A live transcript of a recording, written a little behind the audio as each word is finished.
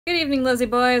Good evening, Lizzie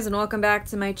boys, and welcome back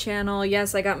to my channel.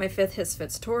 Yes, I got my 5th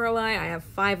Hissfits Toralei. I have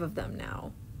 5 of them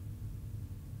now.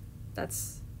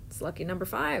 It's lucky number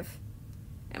 5.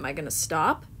 Am I gonna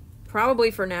stop? Probably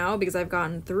for now, because I've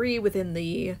gotten 3 within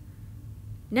the...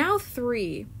 now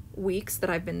 3 weeks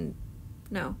that I've been...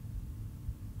 no.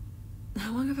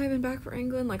 How long have I been back for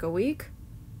England? Like a week?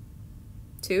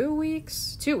 2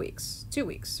 weeks? 2 weeks. 2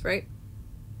 weeks, right?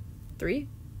 3?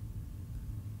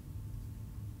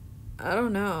 I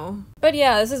don't know. But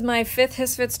yeah, this is my 5th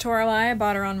Hissfits Toralei. I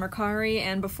bought her on Mercari,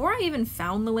 and before I even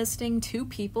found the listing, 2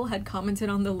 people had commented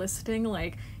on the listing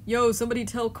like, yo, somebody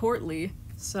tell Courtly.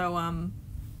 So, I'm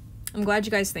glad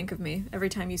you guys think of me every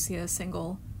time you see a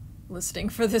single listing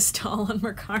for this doll on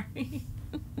Mercari.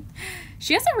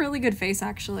 She has a really good face,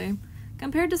 actually.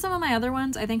 Compared to some of my other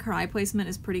ones, I think her eye placement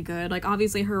is pretty good. Like,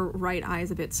 obviously her right eye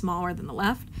is a bit smaller than the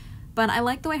left, but I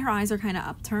like the way her eyes are kind of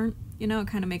upturned. You know, it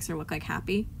kind of makes her look like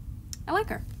happy. I like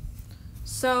her.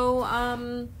 So,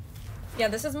 yeah,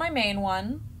 this is my main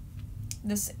one.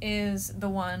 This is the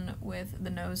one with the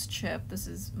nose chip. This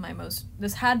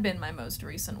had been my most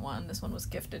recent one. This one was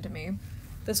gifted to me.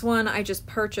 This one I just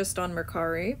purchased on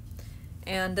Mercari.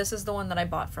 And this is the one that I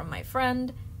bought from my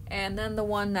friend. And then the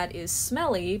one that is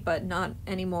smelly, but not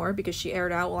anymore because she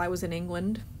aired out while I was in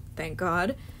England, thank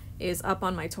God, is up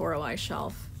on my Toralei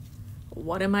shelf.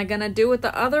 What am I gonna do with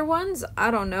the other ones?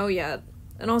 I don't know yet.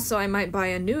 And also, I might buy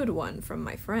a nude one from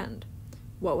my friend.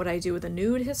 What would I do with a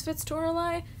nude Hissfits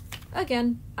Toralei?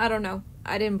 Again, I don't know.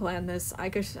 I didn't plan this.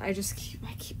 I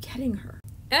keep getting her.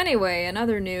 Anyway, in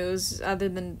other news, other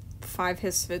than 5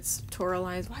 Hissfits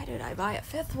Toraleis, why did I buy a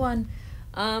 5th one?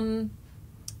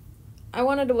 I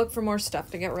wanted to look for more stuff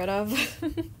to get rid of.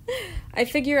 I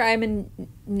figure I'm in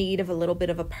need of a little bit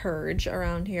of a purge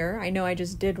around here. I know I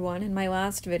just did one in my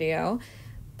last video,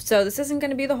 so this isn't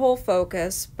going to be the whole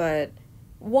focus, but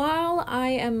while I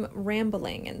am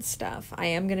rambling and stuff, I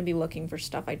am going to be looking for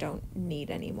stuff I don't need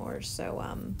anymore. So,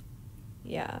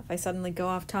 yeah, if I suddenly go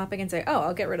off topic and say, oh,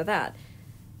 I'll get rid of that,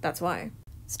 that's why.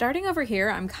 Starting over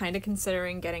here, I'm kind of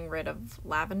considering getting rid of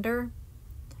Lavender.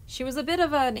 She was a bit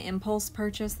of an impulse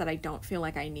purchase that I don't feel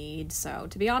like I need, so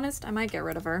to be honest, I might get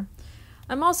rid of her.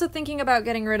 I'm also thinking about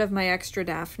getting rid of my extra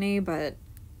Daphne, but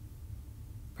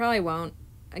probably won't.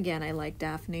 Again, I like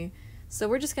Daphne. So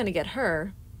we're just going to get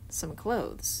her some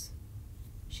clothes.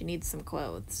 She needs some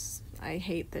clothes. I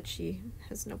hate that she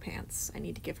has no pants. I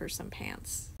need to give her some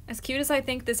pants. As cute as I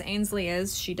think this Ainsley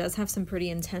is, she does have some pretty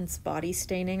intense body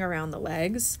staining around the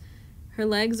legs. Her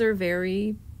legs are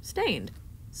very stained.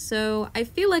 So I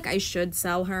feel like I should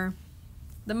sell her.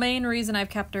 The main reason I've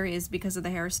kept her is because of the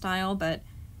hairstyle, but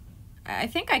I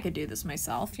think I could do this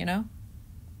myself, you know?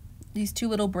 These 2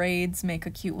 little braids make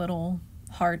a cute little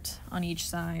heart on each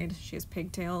side. She has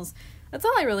pigtails. That's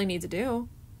all I really need to do.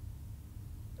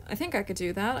 I think I could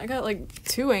do that. I got like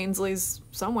 2 Ainsleys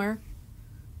somewhere.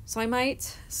 So I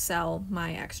might sell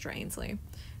my extra Ainsley.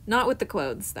 Not with the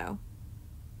clothes, though.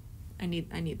 I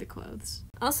need the clothes.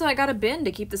 Also, I got a bin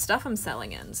to keep the stuff I'm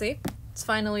selling in, see? It's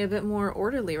finally a bit more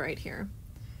orderly right here.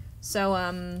 So,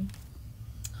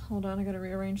 hold on, I gotta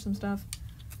rearrange some stuff.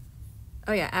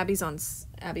 Oh yeah, Abby's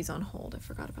on hold. I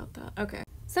forgot about that. Okay.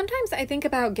 Sometimes I think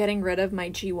about getting rid of my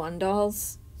G1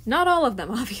 dolls. Not all of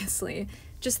them, obviously.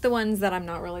 Just the ones that I'm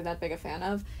not really that big a fan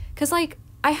of. Because, like,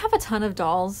 I have a ton of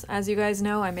dolls, as you guys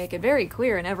know. I make it very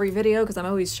clear in every video because I'm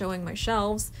always showing my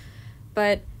shelves.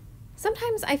 But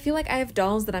sometimes I feel like I have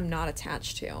dolls that I'm not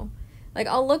attached to. Like,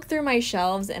 I'll look through my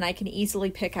shelves and I can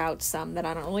easily pick out some that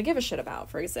I don't really give a shit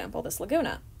about. For example, this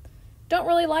Laguna. Don't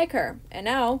really like her. And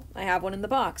now I have one in the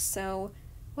box. So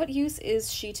what use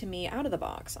is she to me out of the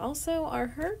box? Also, are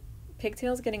her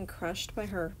pigtails getting crushed by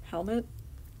her helmet?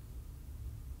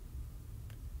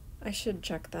 I should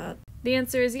check that. The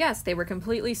answer is yes, they were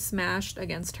completely smashed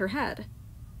against her head.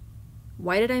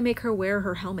 Why did I make her wear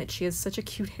her helmet? She has such a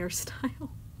cute hairstyle.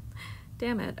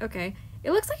 Damn it, okay.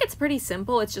 It looks like it's pretty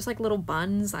simple, it's just like little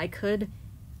buns. I could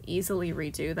easily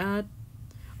redo that.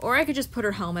 Or I could just put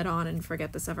her helmet on and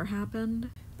forget this ever happened.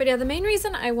 But yeah, the main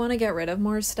reason I want to get rid of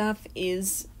more stuff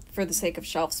is for the sake of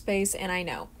shelf space, and I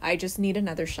know, I just need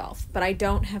another shelf, but I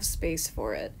don't have space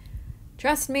for it.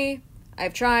 Trust me,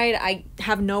 I've tried. I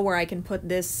have nowhere I can put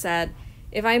this set.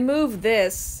 If I move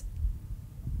this,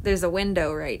 there's a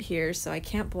window right here, so I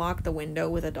can't block the window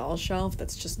with a doll shelf.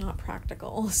 That's just not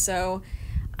practical. So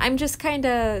I'm just kind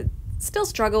of still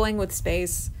struggling with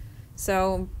space.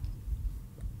 So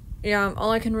yeah,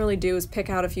 all I can really do is pick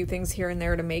out a few things here and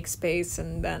there to make space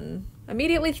and then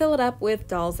immediately fill it up with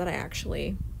dolls that I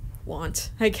actually want,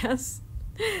 I guess.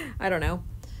 I don't know.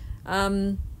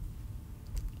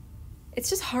 It's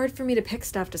just hard for me to pick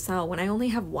stuff to sell. When I only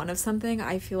have one of something,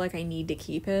 I feel like I need to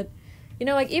keep it. You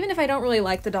know, like, even if I don't really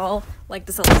like the doll, like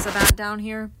this Elizabeth down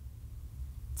here,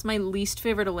 it's my least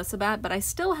favorite Elizabeth, but I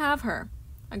still have her.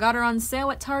 I got her on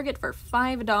sale at Target for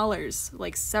 $5,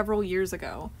 like, several years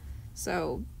ago.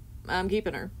 So, I'm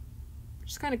keeping her.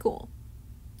 She's kind of cool.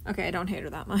 Okay, I don't hate her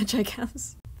that much, I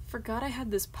guess. Forgot I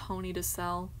had this pony to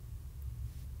sell.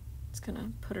 Just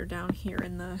gonna put her down here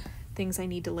in the things I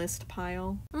need to list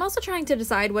pile. I'm also trying to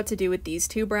decide what to do with these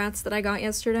two brats that I got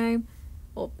yesterday.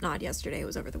 Well, not yesterday, it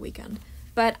was over the weekend.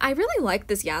 But I really like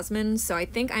this Yasmin, so I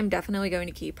think I'm definitely going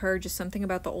to keep her. Just something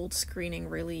about the old screening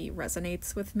really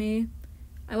resonates with me.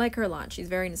 I like her a lot. She's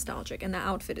very nostalgic, and the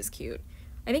outfit is cute.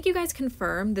 I think you guys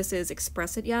confirmed this is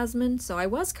Express It Yasmin, so I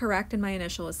was correct in my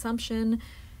initial assumption.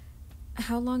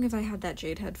 How long have I had that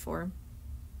jade head for?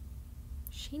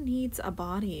 She needs a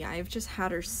body. I've just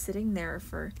had her sitting there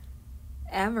for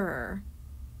ever.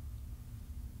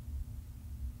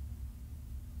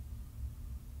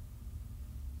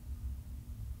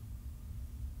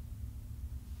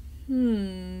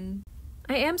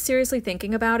 I am seriously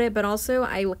thinking about it, but also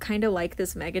I kind of like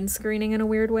this Megan screening in a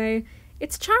weird way.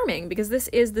 It's charming because this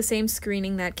is the same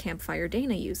screening that Campfire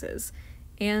Dana uses.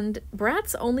 And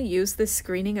brats only use this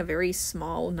screening a very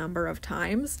small number of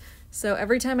times, so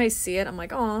every time I see it, I'm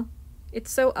like, aw,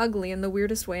 it's so ugly in the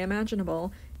weirdest way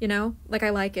imaginable, you know? Like, I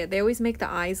like it. They always make the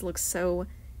eyes look so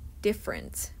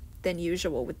different than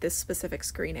usual with this specific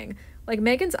screening. Like,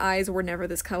 Megan's eyes were never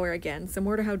this color again,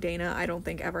 similar to how Dana, I don't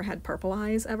think, ever had purple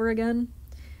eyes ever again.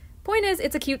 Point is,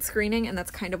 it's a cute screening, and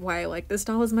that's kind of why I like this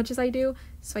doll as much as I do,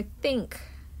 so I think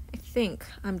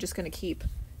I'm just gonna keep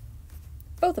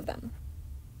both of them.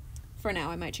 For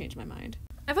now, I might change my mind.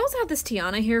 I've also had this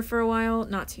Tiana here for a while.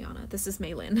 Not Tiana, this is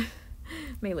Maylin.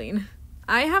 Maylene.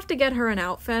 I have to get her an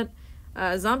outfit.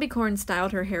 Zombie Corn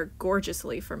styled her hair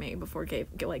gorgeously for me before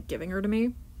giving her to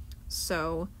me.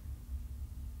 So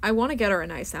I want to get her a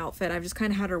nice outfit. I've just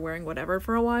kind of had her wearing whatever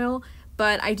for a while,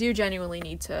 but I do genuinely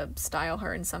need to style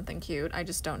her in something cute. I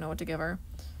just don't know what to give her.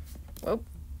 Whoa.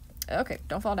 Okay,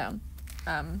 don't fall down.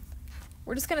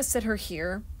 We're just gonna sit her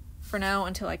here for now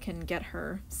until I can get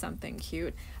her something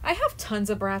cute. I have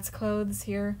tons of Bratz clothes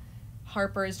here.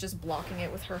 Harper is just blocking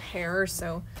it with her hair,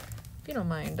 so if you don't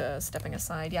mind stepping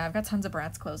aside. Yeah, I've got tons of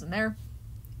Bratz clothes in there.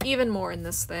 Even more in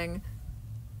this thing.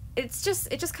 It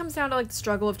just comes down to, like, the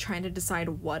struggle of trying to decide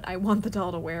what I want the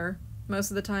doll to wear most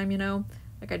of the time, you know?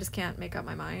 Like, I just can't make up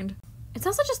my mind. It's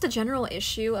also just a general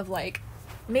issue of, like,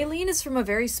 Maylene is from a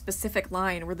very specific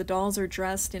line where the dolls are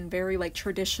dressed in very, like,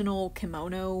 traditional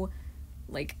kimono,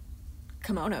 like,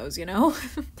 kimonos, you know?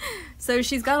 So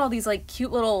she's got all these, like,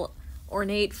 cute little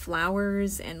ornate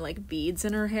flowers and, like, beads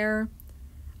in her hair.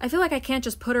 I feel like I can't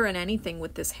just put her in anything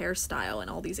with this hairstyle and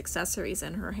all these accessories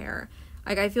in her hair.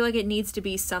 Like, I feel like it needs to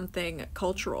be something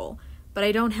cultural, but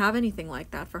I don't have anything like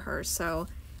that for her, so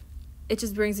it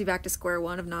just brings me back to square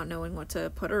one of not knowing what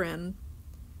to put her in.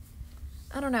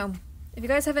 I don't know. If you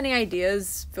guys have any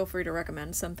ideas, feel free to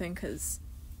recommend something, because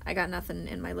I got nothing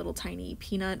in my little tiny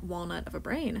peanut walnut of a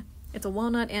brain. It's a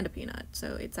walnut and a peanut,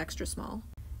 so it's extra small.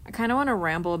 I kind of want to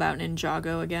ramble about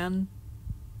Ninjago again.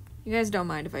 You guys don't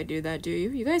mind if I do that, do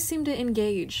you? You guys seem to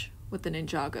engage with the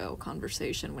Ninjago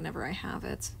conversation whenever I have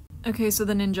it. Okay, so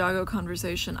the Ninjago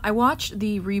conversation. I watched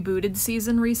the rebooted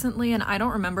season recently, and I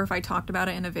don't remember if I talked about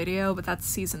it in a video, but that's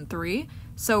season 3.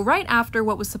 So right after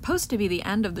what was supposed to be the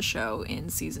end of the show in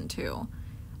season 2.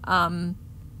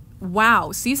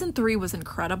 Wow, season 3 was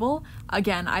incredible.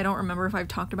 Again, I don't remember if I've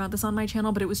talked about this on my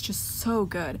channel, but it was just so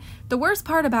good. The worst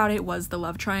part about it was the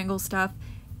love triangle stuff.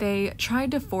 They tried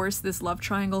to force this love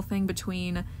triangle thing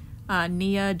between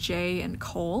Nia, Jay, and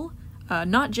Cole.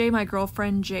 Not Jay, my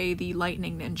girlfriend, Jay, the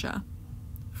lightning ninja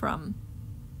from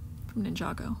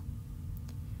Ninjago.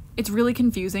 It's really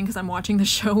confusing because I'm watching the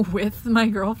show with my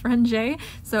girlfriend, Jay,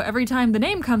 so every time the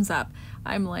name comes up,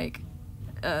 I'm like,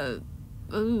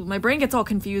 ooh, my brain gets all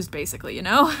confused, basically, you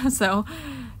know? So,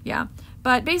 yeah.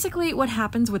 But basically what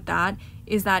happens with that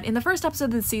is that in the first episode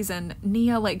of the season,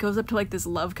 Nia, like, goes up to, like, this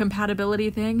love compatibility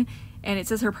thing, and it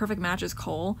says her perfect match is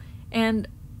Cole, and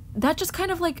that just kind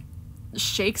of, like,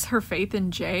 shakes her faith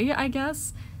in Jay, I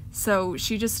guess. So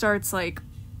she just starts, like,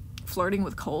 flirting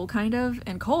with Cole, kind of,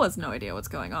 and Cole has no idea what's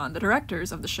going on. The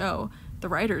directors of the show, the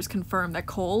writers, confirm that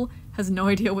Cole has no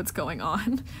idea what's going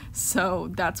on.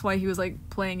 So that's why he was, like,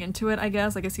 playing into it, I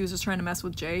guess. I guess he was just trying to mess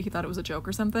with Jay. He thought it was a joke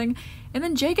or something. And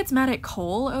then Jay gets mad at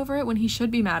Cole over it when he should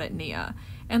be mad at Nia.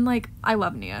 And, like, I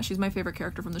love Nia. She's my favorite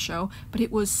character from the show. But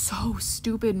it was so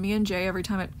stupid. Me and Jay, every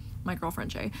time my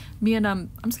girlfriend Jay, me and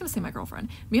I'm just gonna say my girlfriend,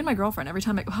 me and my girlfriend, every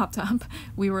time it popped up,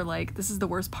 we were like, this is the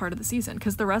worst part of the season,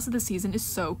 because the rest of the season is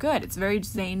so good. It's very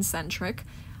Zane centric,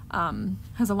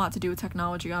 has a lot to do with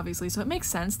technology, obviously, so it makes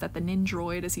sense that the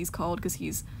Nindroid, as he's called, because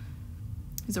he's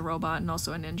a robot and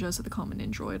also a ninja, so they call him a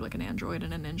Nindroid, like an android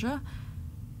and a ninja.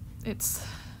 It's,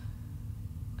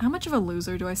 how much of a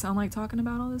loser do I sound like talking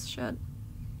about all this shit?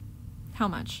 How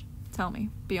much? Tell me,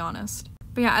 be honest.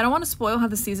 But yeah, I don't want to spoil how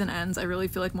the season ends. I really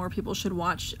feel like more people should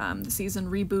watch the season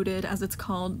rebooted, as it's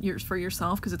called, for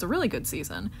yourself, because it's a really good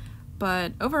season.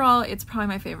 But overall, it's probably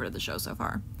my favorite of the show so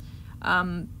far.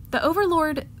 The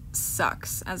Overlord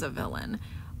sucks as a villain.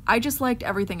 I just liked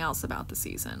everything else about the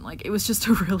season. Like, it was just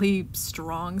a really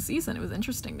strong season. It was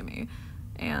interesting to me.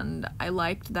 And I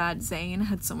liked that Zane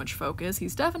had so much focus.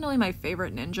 He's definitely my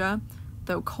favorite ninja,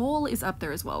 though Cole is up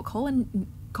there as well. Cole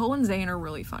and Zane are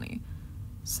really funny.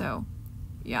 So,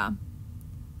 yeah.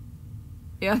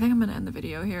 Yeah, I think I'm gonna end the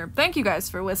video here. Thank you guys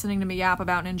for listening to me yap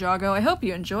about Ninjago. I hope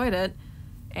you enjoyed it.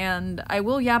 And I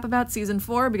will yap about season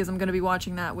 4 because I'm gonna be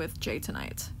watching that with Jay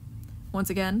tonight. Once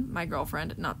again, my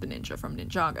girlfriend, not the ninja from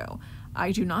Ninjago.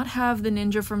 I do not have the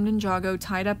ninja from Ninjago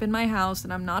tied up in my house,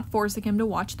 and I'm not forcing him to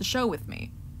watch the show with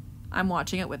me. I'm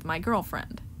watching it with my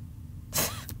girlfriend.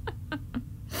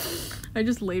 I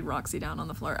just laid Roxy down on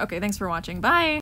the floor. Okay, thanks for watching. Bye!